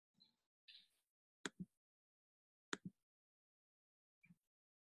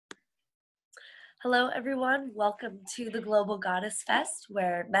Hello, everyone. Welcome to the Global Goddess Fest,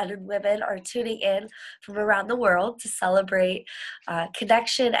 where men and women are tuning in from around the world to celebrate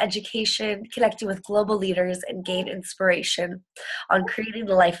connection, education, connecting with global leaders, and gain inspiration on creating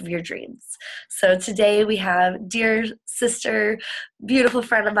the life of your dreams. So today we have dear sister, beautiful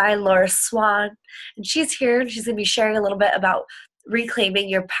friend of mine, Laura Swan, and she's here and she's going to be sharing a little bit about reclaiming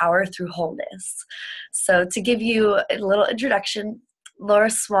your power through wholeness. So to give you a little introduction,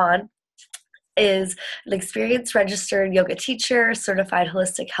 Laura Swan is an experienced registered yoga teacher, certified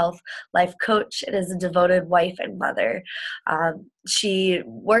holistic health life coach, and is a devoted wife and mother. She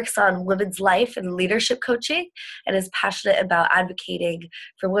works on women's life and leadership coaching and is passionate about advocating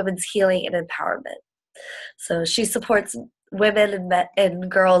for women's healing and empowerment. So she supports women and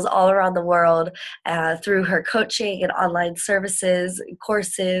girls all around the world through her coaching and online services and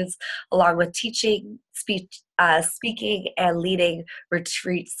courses, along with teaching, speaking, and leading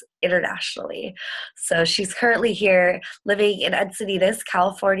retreats internationally. So she's currently here living in Encinitas,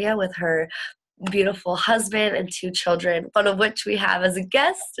 California with her beautiful husband and 2 children, one of which we have as a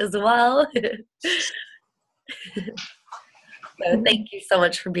guest as well. So thank you so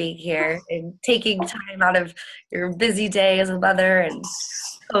much for being here and taking time out of your busy day as a mother and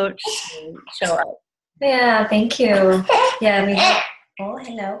coach to show up. Yeah, thank you. Yeah,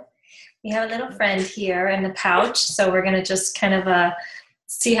 hello. We have a little friend here in the pouch, so we're gonna just kind of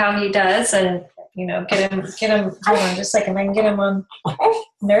see how he does, and get him. Hold on, just a second. I can get him on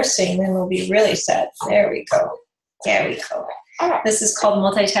nursing, then we'll be really set. There we go. This is called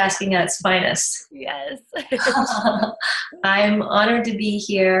multitasking at its finest. Yes. I'm honored to be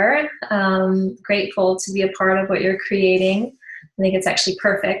here. Grateful to be a part of what you're creating. I think it's actually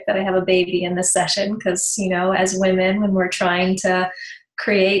perfect that I have a baby in this session because, as women, when we're trying to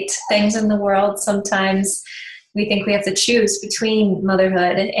create things in the world, sometimes we think we have to choose between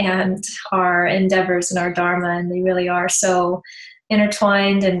motherhood and our endeavors and our dharma, and they really are so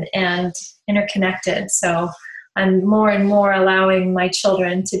intertwined and interconnected. So I'm more and more allowing my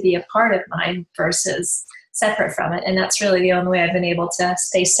children to be a part of mine versus separate from it. And that's really the only way I've been able to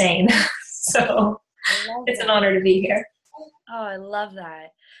stay sane. So it's an honor to be here. Oh, I love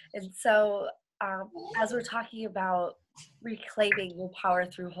that. And so as we're talking about reclaiming your power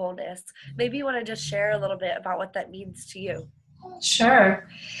through wholeness, maybe you want to just share a little bit about what that means to you. Sure.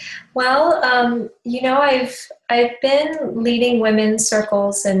 Well, I've been leading women's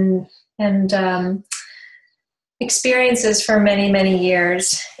circles and experiences for many, many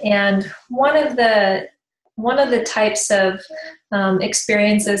years. And one of the types of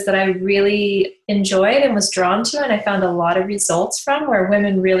experiences that I really enjoyed and was drawn to, and I found a lot of results from, where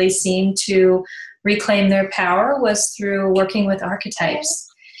women really seemed to reclaim their power, was through working with archetypes.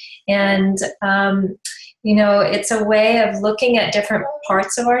 And, it's a way of looking at different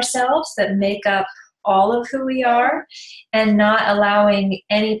parts of ourselves that make up all of who we are and not allowing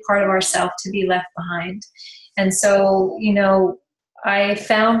any part of ourselves to be left behind. And so, I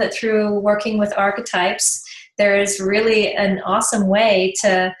found that through working with archetypes, there is really an awesome way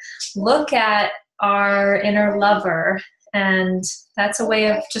to look at our inner lover. And that's a way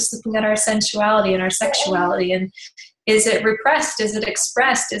of just looking at our sensuality and our sexuality. And is it repressed? Is it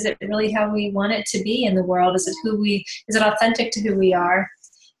expressed? Is it really how we want it to be in the world? Is it authentic to who we are?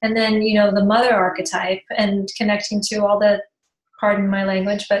 And then, the mother archetype and connecting to all the, pardon my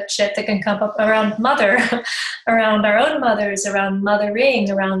language, but shit that can come up around mother, around our own mothers, around mothering,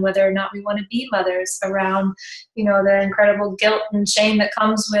 around whether or not we want to be mothers, around, the incredible guilt and shame that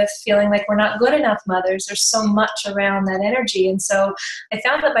comes with feeling like we're not good enough mothers. There's so much around that energy. And so I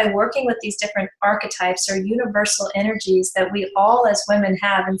found that by working with these different archetypes or universal energies that we all as women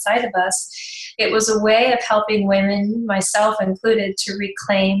have inside of us, it was a way of helping women, myself included, to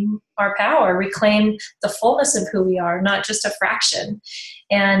reclaim our power, reclaim the fullness of who we are, not just a fraction.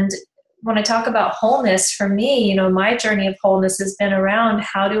 And when I talk about wholeness, for me, my journey of wholeness has been around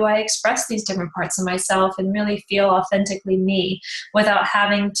how do I express these different parts of myself and really feel authentically me without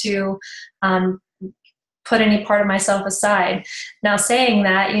having to put any part of myself aside. Now, saying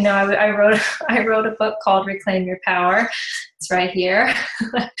that, I wrote a book called Reclaim Your Power. It's right here.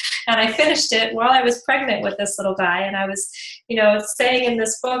 And I finished it while I was pregnant with this little guy. And I was, saying in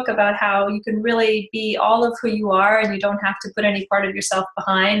this book about how you can really be all of who you are and you don't have to put any part of yourself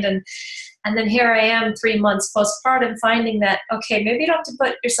behind. And then here I am 3 months postpartum finding that, okay, maybe you don't have to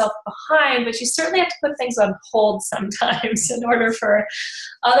put yourself behind, but you certainly have to put things on hold sometimes in order for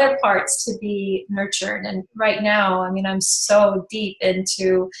other parts to be nurtured. And right now, I'm so deep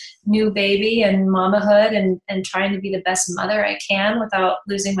into new baby and mamahood and trying to be the best mother I can without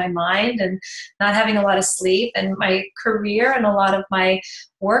losing my mind and not having a lot of sleep. And my career and a lot of my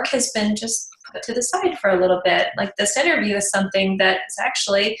work has been just put to the side for a little bit. Like this interview is something that is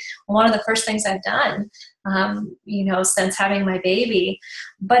actually one of the first things I've done, since having my baby,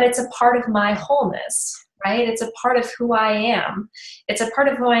 but it's a part of my wholeness, right? It's a part of who I am. It's a part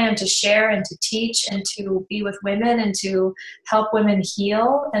of who I am to share and to teach and to be with women and to help women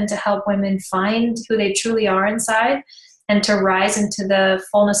heal and to help women find who they truly are inside and to rise into the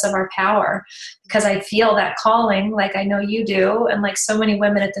fullness of our power. Because I feel that calling, like I know you do, and like so many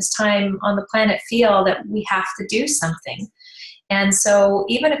women at this time on the planet feel that we have to do something. And so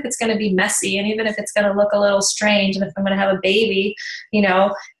even if it's going to be messy and even if it's going to look a little strange and if I'm going to have a baby,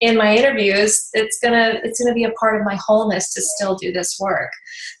 in my interviews, it's going to be a part of my wholeness to still do this work.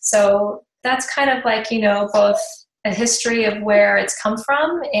 So that's kind of like, both a history of where it's come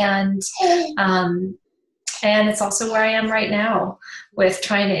from and it's also where I am right now with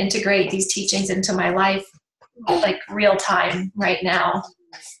trying to integrate these teachings into my life, like real time right now.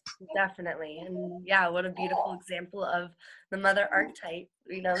 Definitely. And yeah, what a beautiful example of the mother archetype,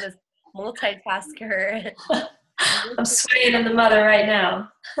 this multitasker. I'm swaying in the mother right now.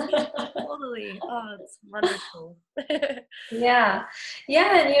 Totally. Oh, it's wonderful. Yeah.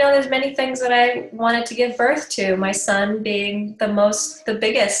 And there's many things that I wanted to give birth to, my son being the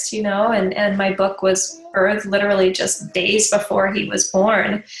biggest, and my book was birthed literally just days before he was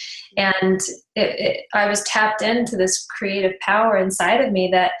born. And I was tapped into this creative power inside of me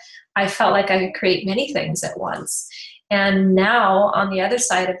that I felt like I could create many things at once. And now on the other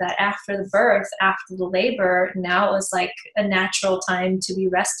side of that, after the birth, after the labor, now it was like a natural time to be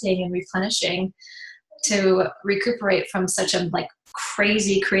resting and replenishing, to recuperate from such a like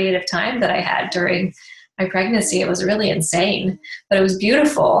crazy creative time that I had during my pregnancy. It was really insane, but it was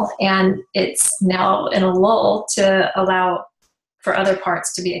beautiful. And it's now in a lull to allow for other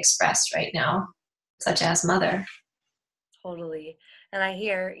parts to be expressed right now, such as mother. Totally. And I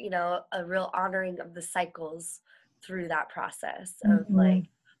hear, a real honoring of the cycles through that process of like,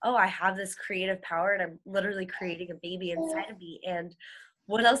 oh, I have this creative power and I'm literally creating a baby inside of me. And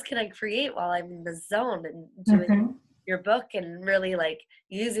what else can I create while I'm in the zone and doing your book and really like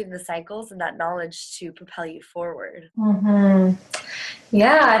using the cycles and that knowledge to propel you forward?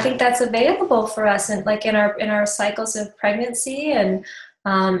 Yeah, I think that's available for us, and like in our cycles of pregnancy and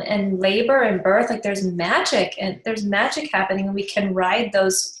labor and birth, like there's magic happening, and we can ride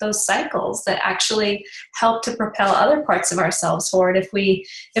those cycles that actually help to propel other parts of ourselves forward if we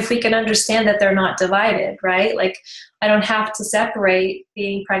can understand that they're not divided, right? Like I don't have to separate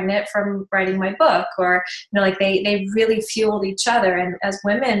being pregnant from writing my book, or like they really fueled each other. And as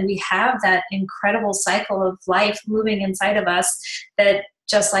women, we have that incredible cycle of life moving inside of us that,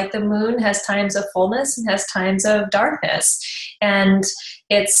 just like the moon has times of fullness and has times of darkness. And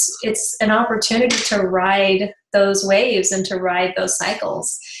it's an opportunity to ride those waves and to ride those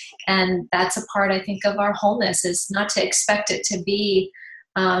cycles. And that's a part, I think, of our wholeness, is not to expect it to be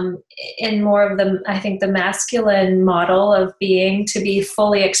in more of the masculine model of being, to be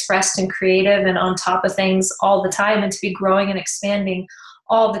fully expressed and creative and on top of things all the time and to be growing and expanding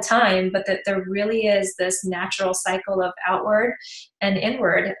all the time, but that there really is this natural cycle of outward and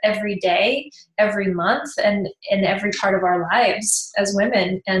inward every day, every month, and in every part of our lives as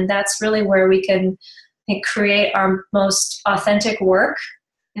women. And that's really where we can, I think, create our most authentic work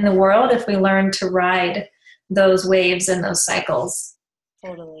in the world if we learn to ride those waves and those cycles.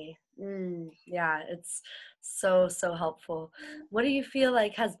 Totally. Yeah, it's so helpful. What do you feel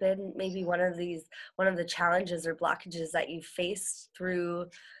like has been maybe one of the challenges or blockages that you faced through,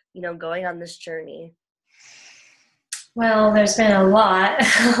 going on this journey? Well, there's been a lot.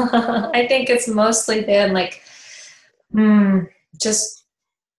 I think it's mostly been like just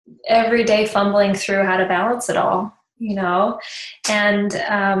every day fumbling through how to balance it all. And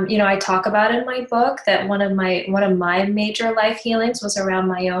I talk about in my book that one of my major life healings was around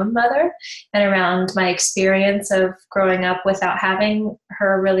my own mother and around my experience of growing up without having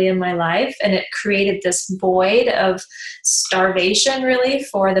her really in my life. And it created this void of starvation really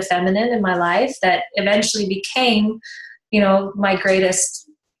for the feminine in my life that eventually became, my greatest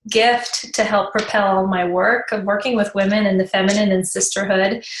gift to help propel my work of working with women and the feminine and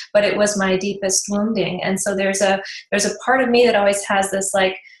sisterhood, but it was my deepest wounding. And so there's a part of me that always has this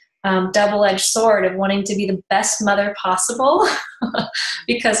like double-edged sword of wanting to be the best mother possible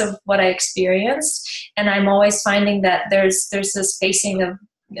because of what I experienced. And I'm always finding that there's this facing of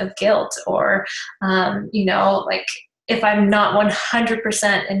guilt or like if I'm not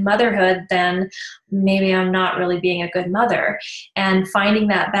 100% in motherhood, then maybe I'm not really being a good mother. And finding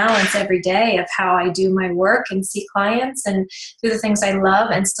that balance every day of how I do my work and see clients and do the things I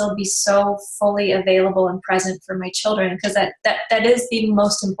love and still be so fully available and present for my children, because that is the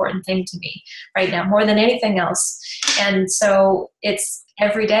most important thing to me right now, more than anything else. And so it's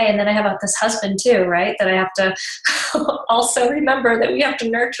every day. And then I have this husband too, right? That I have to also remember that we have to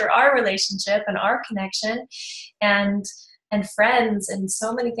nurture our relationship and our connection and friends and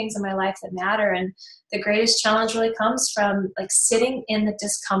so many things in my life that matter. And the greatest challenge really comes from like sitting in the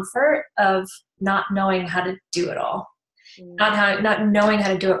discomfort of not knowing how to do it all. Not knowing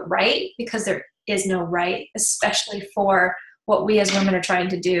how to do it right, because there is no right, especially for what we as women are trying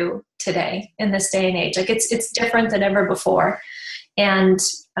to do today in this day and age. Like it's different than ever before. And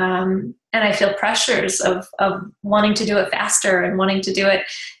I feel pressures of wanting to do it faster and wanting to do it,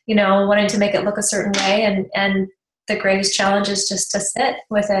 wanting to make it look a certain way. And the greatest challenge is just to sit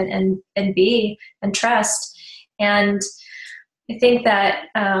with it and be and trust. And I think that,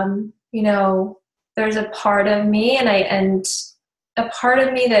 there's a part of me and a part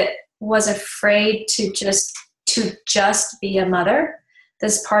of me that was afraid to just be a mother.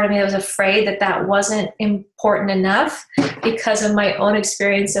 This part of me was afraid that wasn't important enough because of my own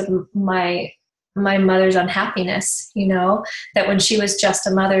experience of my mother's unhappiness, that when she was just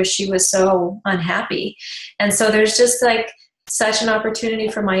a mother, she was so unhappy. And so there's just like such an opportunity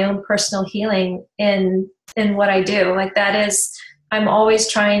for my own personal healing in what I do. Like that is, I'm always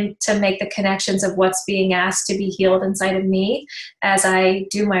trying to make the connections of what's being asked to be healed inside of me as I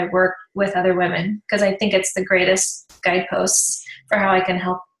do my work with other women, because I think it's the greatest guideposts for how I can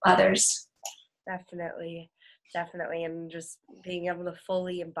help others. Definitely. And just being able to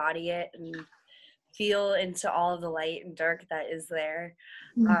fully embody it and feel into all of the light and dark that is there.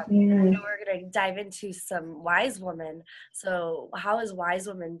 I know we're going to dive into some wise women. So how has wise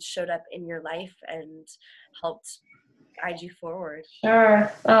women showed up in your life and helped guide you forward?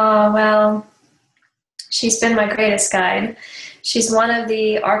 Sure. Oh, well, she's been my greatest guide. She's one of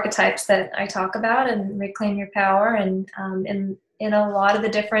the archetypes that I talk about in Reclaim Your Power, and in a lot of the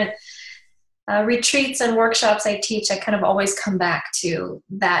different retreats and workshops I teach, I kind of always come back to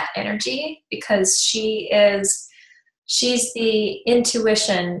that energy, because she's the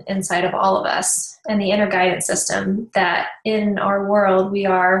intuition inside of all of us and the inner guidance system that in our world we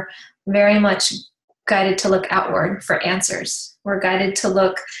are very much guided to look outward for answers. We're guided to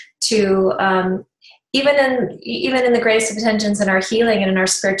look to even in the greatest of intentions in our healing and in our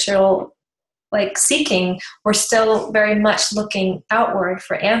spiritual seeking, we're still very much looking outward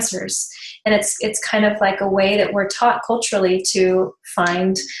for answers. And it's kind of like a way that we're taught culturally to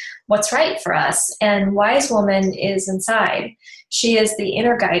find what's right for us. And wise woman is inside. She is the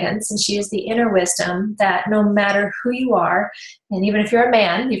inner guidance, and she is the inner wisdom that no matter who you are, and even if you're a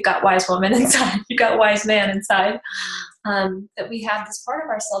man, you've got wise woman inside, you've got wise man inside, that we have this part of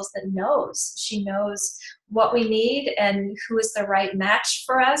ourselves that knows. She knows what we need and who is the right match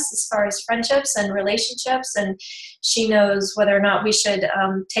for us as far as friendships and relationships. And she knows whether or not we should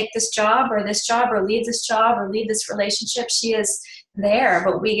take this job or leave this job or leave this relationship. She is there,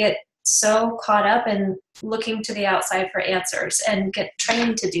 but we get so caught up in looking to the outside for answers and get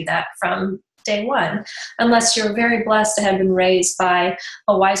trained to do that from day one, unless you're very blessed to have been raised by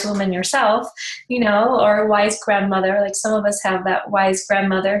a wise woman yourself, or a wise grandmother. Like some of us have that wise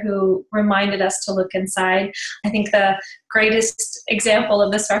grandmother who reminded us to look inside. I think the greatest example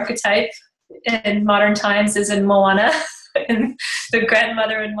of this archetype in modern times is in Moana. And the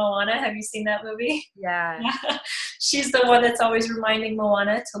grandmother in Moana. Have you seen that movie? Yeah. She's the one that's always reminding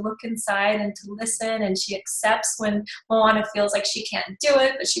Moana to look inside and to listen, and she accepts when Moana feels like she can't do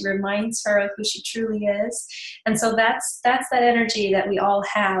it, but she reminds her of who she truly is. And so that's that energy that we all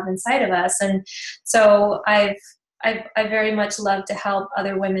have inside of us. And so I very much love to help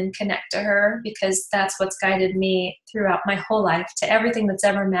other women connect to her, because that's what's guided me throughout my whole life. To everything that's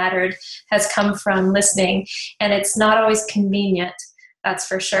ever mattered has come from listening, and it's not always convenient. That's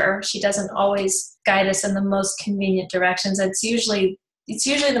for sure. She doesn't always guide us in the most convenient directions. It's usually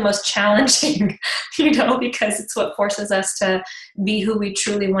the most challenging, because it's what forces us to be who we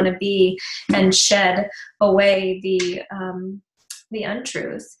truly want to be and shed away the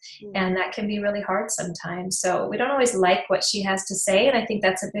untruth. And that can be really hard sometimes. So we don't always like what she has to say. And I think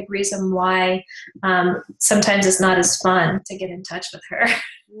that's a big reason why sometimes it's not as fun to get in touch with her.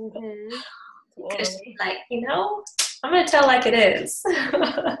 Mm-hmm. Because she's like, I'm going to tell like it is.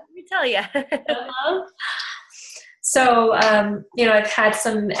 Let me tell you. So, I've had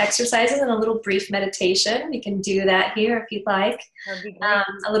some exercises and a little brief meditation. We can do that here if you'd like. That'd be great.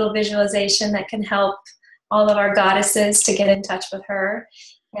 A little visualization that can help all of our goddesses to get in touch with her.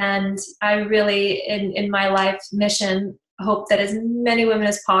 And I really, in my life mission, hope that as many women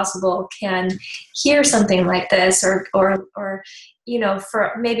as possible can hear something like this, or you know,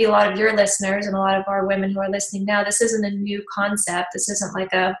 for maybe a lot of your listeners and a lot of our women who are listening now, this isn't a new concept. This isn't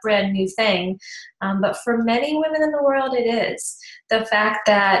like a brand new thing. But for many women in the world, it is. The fact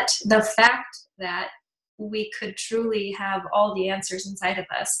that we could truly have all the answers inside of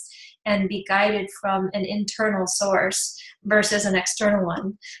us and be guided from an internal source versus an external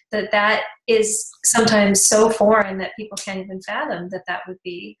one, that is sometimes so foreign that people can't even fathom that would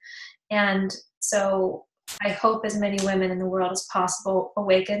be. And so I hope as many women in the world as possible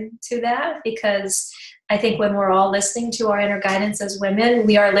awaken to that, because I think when we're all listening to our inner guidance as women,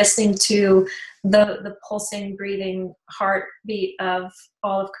 we are listening to the pulsing, breathing heartbeat of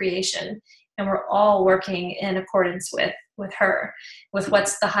all of creation. And we're all working in accordance with her, with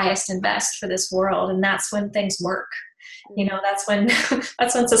what's the highest and best for this world. And that's when things work. You know, that's when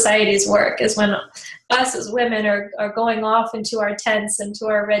societies work, is when us as women are going off into our tents, into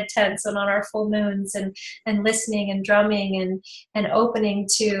our red tents, and on our full moons, and listening and drumming and opening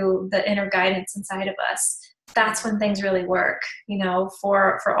to the inner guidance inside of us. That's when things really work, you know,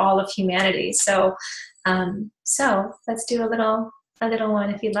 for all of humanity. So let's do a little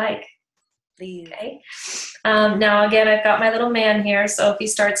one if you'd like. Okay. Now again, I've got my little man here, so if he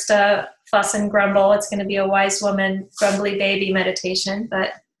starts to fuss and grumble, it's going to be a wise woman, grumbly baby meditation,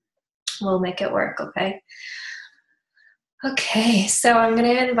 but we'll make it work, okay? Okay, so I'm going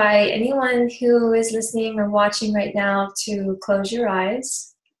to invite anyone who is listening or watching right now to close your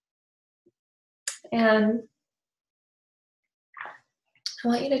eyes. And I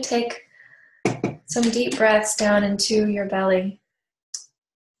want you to take some deep breaths down into your belly.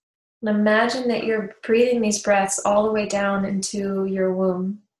 And imagine that you're breathing these breaths all the way down into your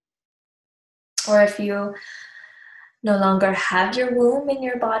womb. Or if you no longer have your womb in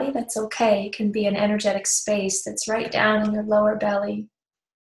your body, that's okay. It can be an energetic space that's right down in your lower belly,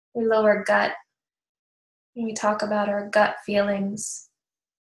 your lower gut. When we talk about our gut feelings,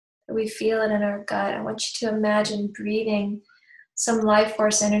 that we feel it in our gut, I want you to imagine breathing some life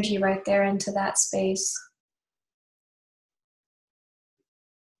force energy right there into that space.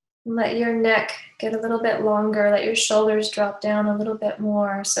 Let your neck get a little bit longer. Let your shoulders drop down a little bit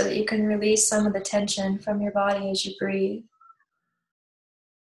more so that you can release some of the tension from your body as you breathe.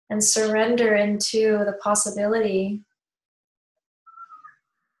 And surrender into the possibility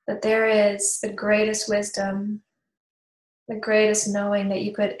that there is the greatest wisdom, the greatest knowing that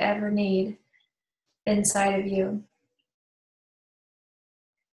you could ever need inside of you.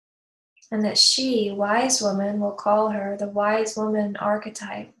 And that she, wise woman, we'll call her the wise woman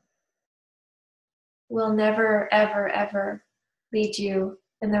archetype, will never, ever, ever lead you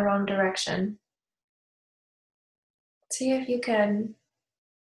in the wrong direction. See if you can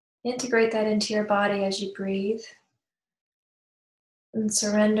integrate that into your body as you breathe and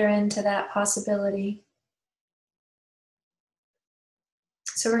surrender into that possibility.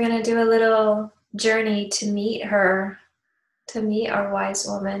 So we're going to do a little journey to meet her, to meet our wise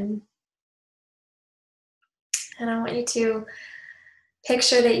woman. And I want you to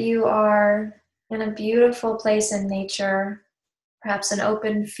picture that you are in a beautiful place in nature, perhaps an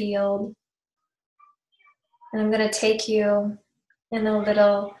open field. And I'm going to take you in down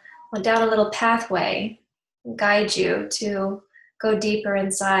a little pathway, and guide you to go deeper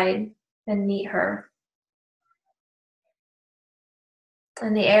inside and meet her.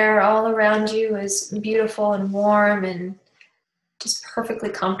 And the air all around you is beautiful and warm and just perfectly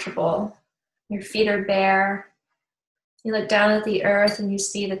comfortable. Your feet are bare. You look down at the earth and you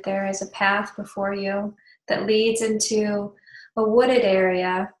see that there is a path before you that leads into a wooded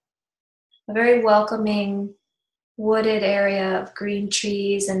area, a very welcoming wooded area of green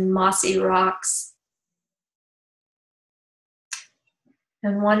trees and mossy rocks.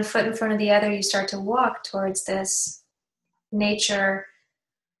 And one foot in front of the other, you start to walk towards this nature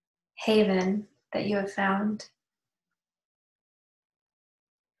haven that you have found.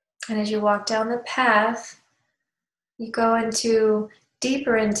 And as you walk down the path, you go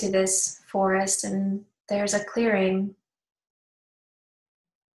deeper into this forest, and there's a clearing.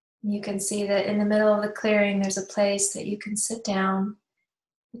 You can see that in the middle of the clearing, there's a place that you can sit down,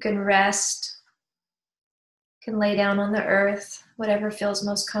 you can rest, you can lay down on the earth, whatever feels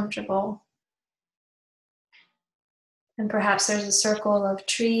most comfortable. And perhaps there's a circle of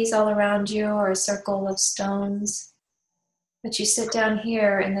trees all around you or a circle of stones. But you sit down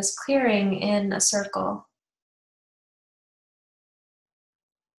here in this clearing in a circle.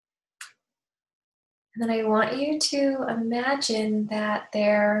 And then I want you to imagine that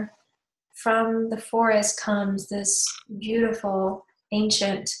there from the forest comes this beautiful,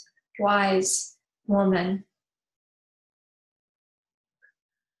 ancient, wise woman.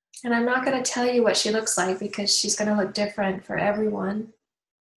 And I'm not going to tell you what she looks like because she's going to look different for everyone.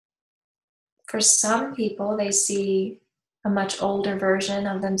 For some people, they see a much older version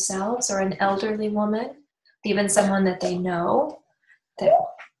of themselves or an elderly woman, even someone that they know that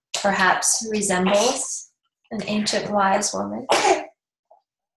perhaps resembles an ancient wise woman.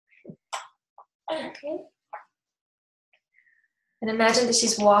 Okay. And imagine that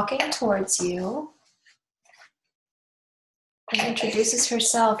she's walking towards you and introduces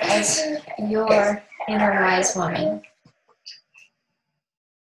herself as your inner wise woman.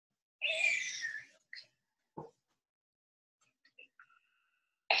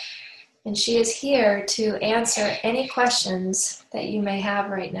 And she is here to answer any questions that you may have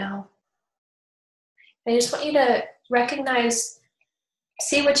right now. I just want you to recognize,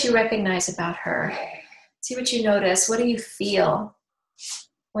 see what you recognize about her. See what you notice. What do you feel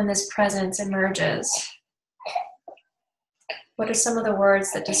when this presence emerges? What are some of the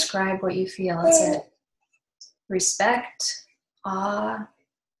words that describe what you feel? Is it respect, awe,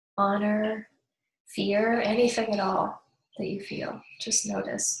 honor, fear, anything at all that you feel? Just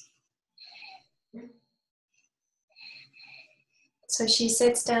notice. So she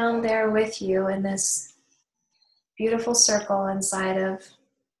sits down there with you in this beautiful circle inside of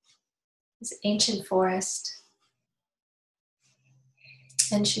this ancient forest.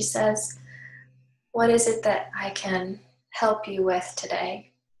 And she says, "What is it that I can help you with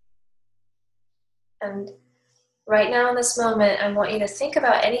today?" And right now in this moment, I want you to think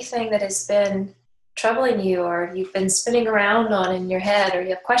about anything that has been troubling you or you've been spinning around on in your head or you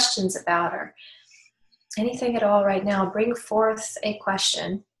have questions about or anything at all right now. Bring forth a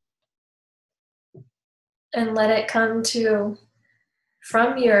question and let it come to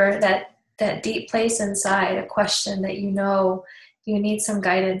from that deep place inside, a question that you know you need some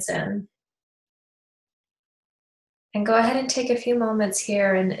guidance in. And go ahead and take a few moments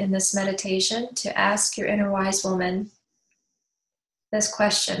here in this meditation to ask your inner wise woman this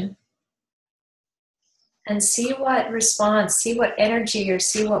question. And see what response, see what energy, or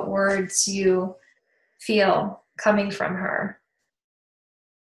see what words you feel coming from her.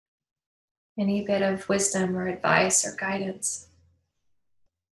 Any bit of wisdom or advice or guidance.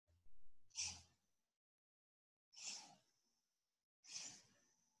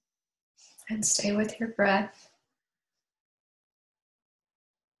 And stay with your breath.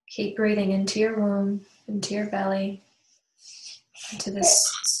 Keep breathing into your womb, into your belly, into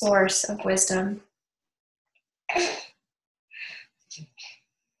this source of wisdom.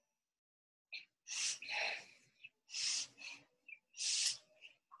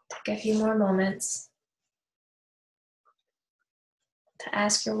 Take a few more moments to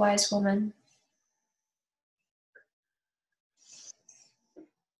ask your wise woman.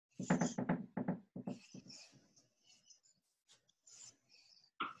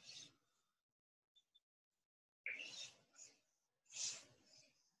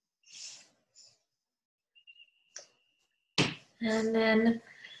 And then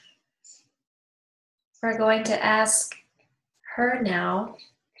we're going to ask her now,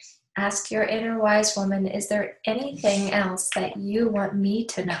 ask your inner wise woman, is there anything else that you want me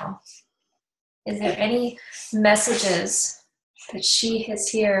to know? Is there any messages that she is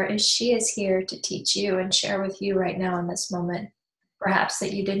here to teach you and share with you right now in this moment? Perhaps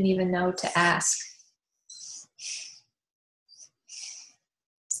that you didn't even know to ask.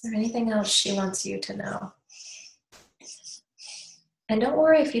 Is there anything else she wants you to know? And don't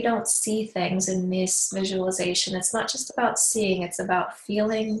worry if you don't see things in this visualization. It's not just about seeing, it's about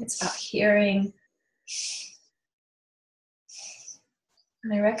feeling, it's about hearing.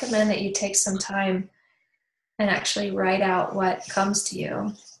 And I recommend that you take some time and actually write out what comes to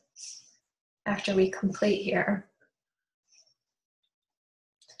you after we complete here.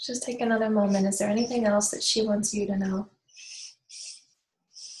 Just take another moment. Is there anything else that she wants you to know?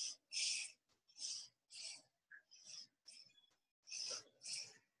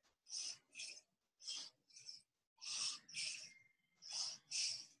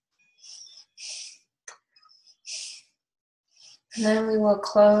 And then we will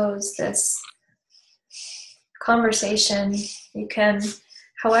close this conversation. You can,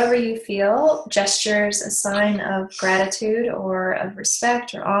 however you feel, gestures a sign of gratitude or of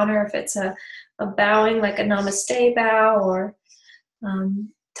respect or honor. If it's a bowing like a namaste bow or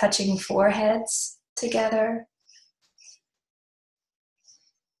touching foreheads together.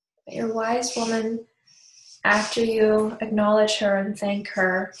 But your wise woman, after you acknowledge her and thank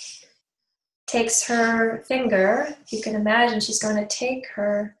her, takes her finger. You can imagine she's going to take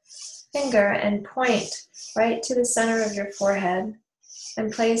her finger and point right to the center of your forehead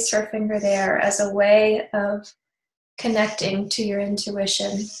and place her finger there as a way of connecting to your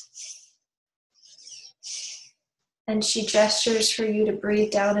intuition. And she gestures for you to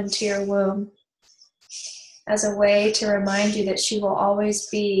breathe down into your womb as a way to remind you that she will always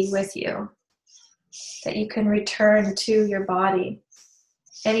be with you, that you can return to your body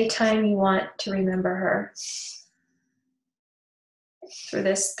anytime you want to remember her. Through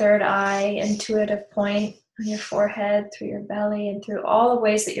this third eye, intuitive point on your forehead, through your belly, and through all the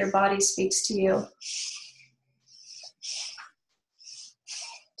ways that your body speaks to you.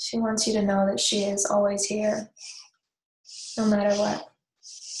 She wants you to know that she is always here, no matter what.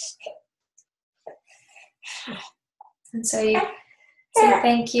 And so you say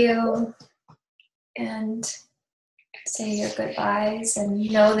thank you and say your goodbyes and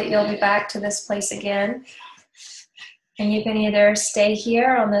know that you'll be back to this place again. And you can either stay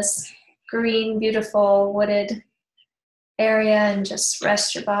here on this green, beautiful, wooded area and just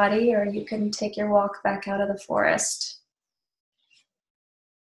rest your body, or you can take your walk back out of the forest.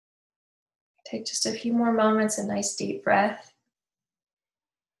 Take just a few more moments, a nice deep breath.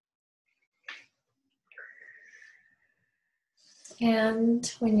 And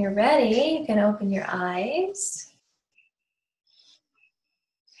when you're ready, you can open your eyes.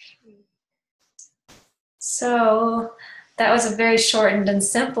 So that was a very shortened and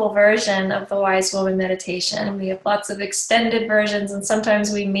simple version of the Wise Woman meditation. We have lots of extended versions, and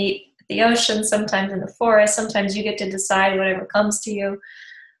sometimes we meet at the ocean, sometimes in the forest, sometimes you get to decide whatever comes to you.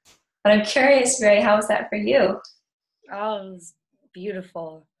 But I'm curious, Rae, how was that for you? Oh, it was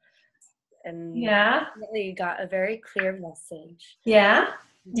beautiful. And Yeah. really got a very clear message. Yeah?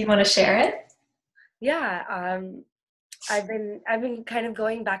 Do you want to share it? Yeah. I've been kind of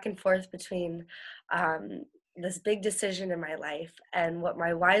going back and forth between this big decision in my life, and what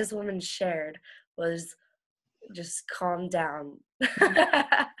my wise woman shared was just calm down.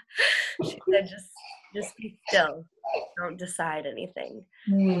 She said, just be still. Don't decide anything.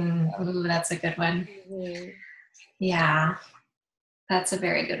 Ooh, that's a good one. Mm-hmm. Yeah, that's a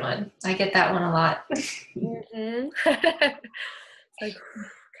very good one. I get that one a lot. Mm-hmm. It's like,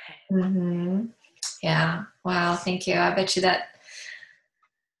 okay. Mm-hmm. Yeah. Wow. Thank you. I bet you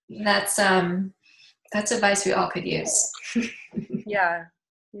that's advice we all could use. Yeah.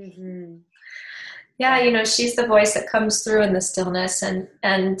 Mm-hmm. Yeah, she's the voice that comes through in the stillness,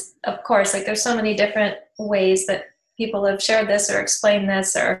 and of course, like there's so many different ways that people have shared this or explained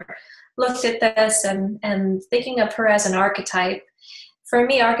this or looked at this, and thinking of her as an archetype. For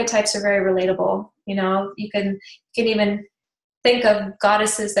me, archetypes are very relatable. You can even think of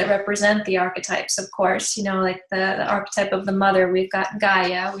goddesses that represent the archetypes, of course, like the archetype of the mother. We've got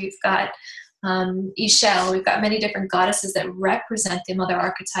Gaia, we've got I.M.P.A.C.T, we've got many different goddesses that represent the mother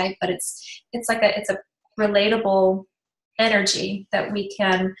archetype, but it's a relatable energy that we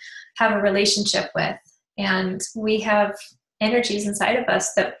can have a relationship with. And we have energies inside of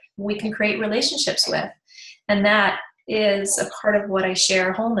us that we can create relationships with. And that is a part of what I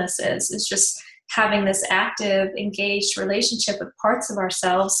share wholeness is just having this active, engaged relationship with parts of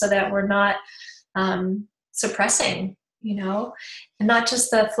ourselves so that we're not suppressing, and not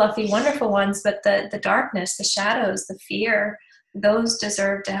just the fluffy, wonderful ones, but the darkness, the shadows, the fear. Those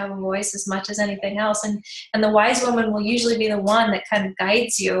deserve to have a voice as much as anything else. And the wise woman will usually be the one that kind of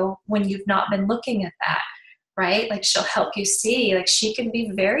guides you when you've not been looking at that, right? Like she'll help you see, like she can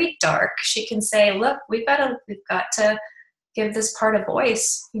be very dark. She can say, look, we've got to give this part a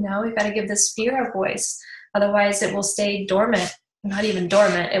voice, we've got to give this fear a voice. Otherwise it will stay dormant, not even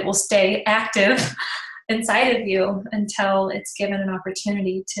dormant, it will stay active inside of you until it's given an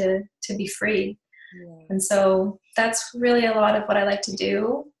opportunity to be free. Yeah. And so that's really a lot of what I like to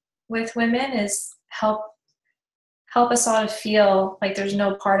do with women is help us all to feel like there's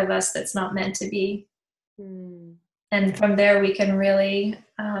no part of us that's not meant to be. Mm. And from there we can really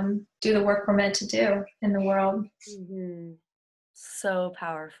do the work we're meant to do in the world. Mm-hmm. So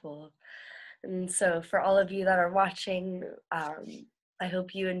powerful. And so for all of you that are watching, I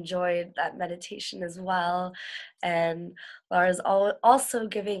hope you enjoyed that meditation as well. And Laura's also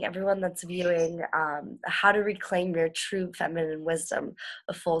giving everyone that's viewing How to Reclaim Your True Feminine Wisdom,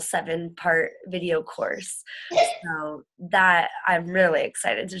 a full 7-part video course. So that I'm really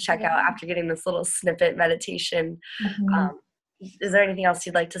excited to check out after getting this little snippet meditation. Mm-hmm. Is there anything else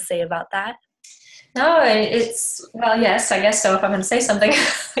you'd like to say about that? No, yes, I guess so. If I'm going to say something,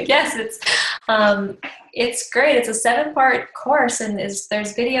 yes, it's great. It's a 7-part course, and there's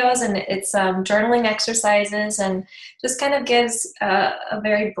videos, and it's journaling exercises, and just kind of gives a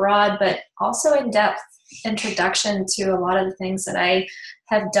very broad but also in-depth introduction to a lot of the things that I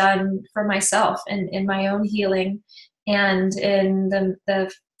have done for myself and in my own healing. And in the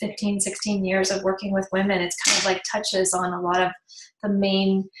 15, 16 years of working with women, it's kind of like touches on a lot of the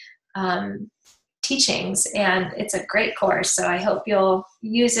main teachings, and it's a great course. So I hope you'll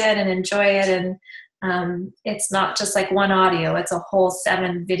use it and enjoy it. And it's not just like one audio, it's a whole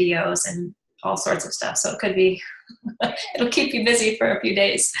 7 videos and all sorts of stuff. So it could be, it'll keep you busy for a few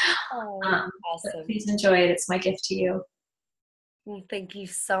days. Oh, But awesome. please enjoy it. It's my gift to you. Well, thank you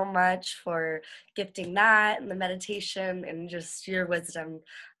so much for gifting that and the meditation and just your wisdom,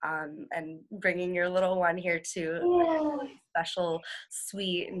 and bringing your little one here to Yeah. special,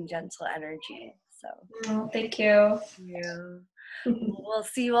 sweet, and gentle energy. So, Oh, thank you. you. We'll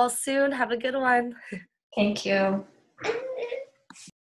see you all soon. Have a good one. Thank you.